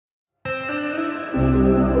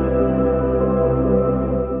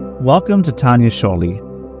Welcome to Tanya Shortly,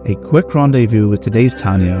 a quick rendezvous with today's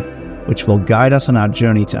Tanya, which will guide us on our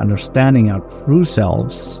journey to understanding our true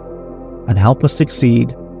selves and help us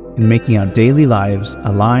succeed in making our daily lives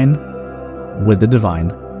align with the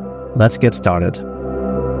divine. Let's get started.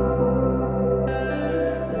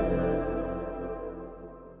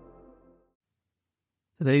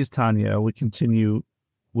 Today's Tanya, we continue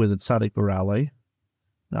with the Tzaddik Barale.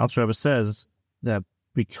 The Alter Rebbe says that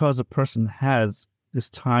because a person has this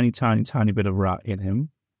tiny bit of Ra in him,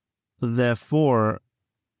 therefore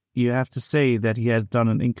you have to say that he has done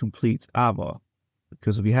an incomplete Ava.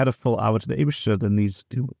 Because if he had a full Ava to the Eibishter, then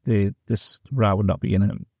this Ra would not be in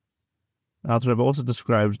him. The Alter Rebbe also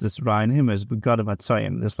describes this Ra in him as Begadim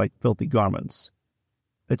Hatzayim. There's like filthy garments.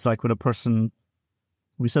 It's like when a person,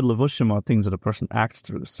 we said Levushim are things that a person acts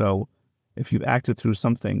through. So if you've acted through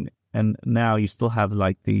something and now you still have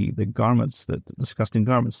like the garments, the disgusting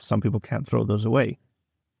garments, some people can't throw those away.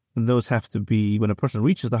 And those have to be, when a person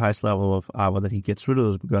reaches the highest level of Ava, that he gets rid of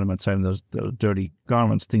those Begadim Hatzayim, those dirty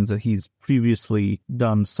garments, things that he's previously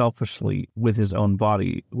done selfishly with his own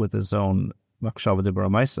body, with his own Machshava Dibra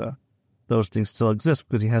Maisa. Those things still exist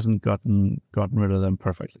because he hasn't gotten rid of them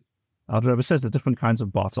perfectly. Alter Rebbe says there's different kinds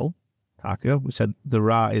of bottle. Taka, we said the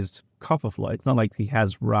Ra is cup of light. It's not like he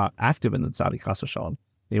has Ra active in the Tzaddik Chas v'Shalom.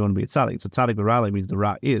 They wouldn't be a Tzaddik. It's a Tzaddik Barale means the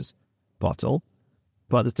Ra is bottle.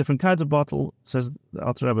 But there's different kinds of bottle, says the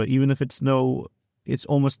Alter Rebbe, even if it's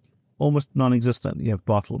almost non-existent. You have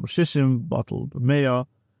bottle b'shishim, bottle b'meya,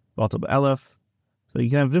 bottle b'elef. So you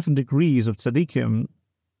can have different degrees of tzaddikim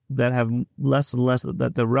that have less and less,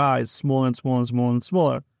 that the Ra is smaller and smaller and smaller and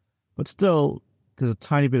smaller. But still, there's a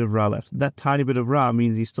tiny bit of Ra left. That tiny bit of Ra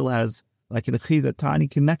means he still has, like in a chiz, a tiny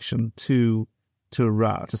connection to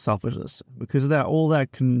Ra, to selfishness. Because of that,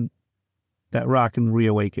 that Ra can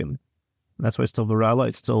reawaken. That's why it's still Varala.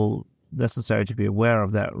 It's still necessary to be aware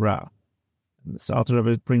of that Ra. And the Alter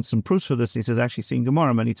Rebbe brings some proofs for this. He says, actually, seeing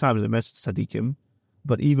Gemara many times, it mentions tzaddikim,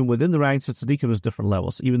 but even within the ranks of tzaddikim, there's different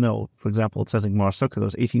levels. Even though, for example, it says in Gemara Sukkah,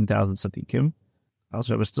 there's 18,000 tzaddikim,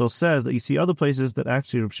 Alter Rebbe still says that you see other places that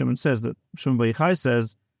actually Reb Shimon says, that Shimon Bar Yochai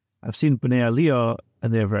says, I've seen Bnei Aliyah,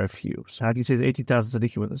 and they're very few. So how can you say there's 18,000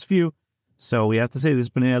 tzaddikim when there's few? So we have to say this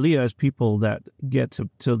Bnei Aliyah is people that get to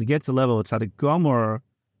the level of tzaddik gomer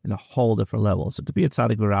in a whole different level. So to be a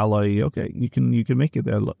tzaddik barale, okay, you can make it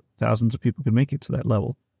there. Thousands of people can make it to that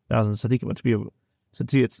level. Thousands of tzaddikim, but to be a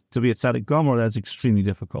tzaddik gomer, that's extremely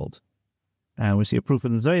difficult. And we see a proof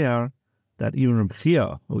in the Zohar that even Reb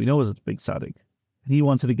Chia, who we know is a big tzaddik, he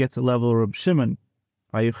wanted to get to the level of Reb Shimon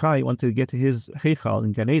Bar Yochai. He wanted to get to his heichal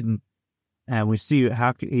in Gan Eden, and we see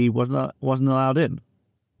how he wasn't allowed in.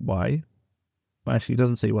 Why? Well, actually, it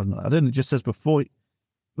doesn't say he wasn't allowed in. It just says before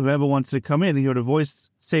whoever wanted to come in, he heard a voice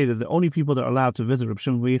say that the only people that are allowed to visit Reb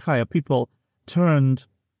Shimon Bar Yochai are people turned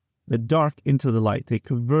the dark into the light. They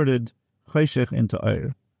converted Choshech into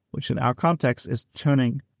Or, which in our context is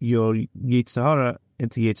turning your Yetzer Hara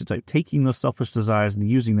into Yetzer Tov, taking those selfish desires and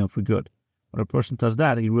using them for good. When a person does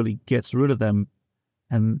that, he really gets rid of them,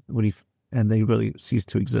 and they really cease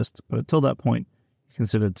to exist. But until that point, he's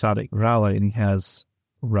considered tzaddik Ra'ala, and he has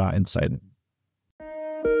Ra inside him.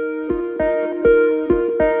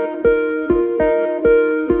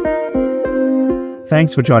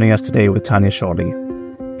 Thanks for joining us today with Tanya Shorty.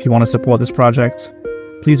 If you want to support this project,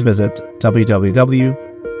 please visit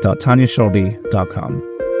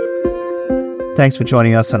www.tanyashorty.com. Thanks for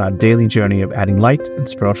joining us on our daily journey of adding light and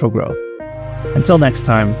spiritual growth. Until next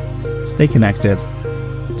time, stay connected,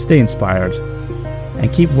 stay inspired,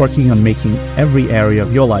 and keep working on making every area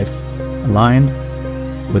of your life aligned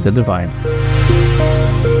with the divine.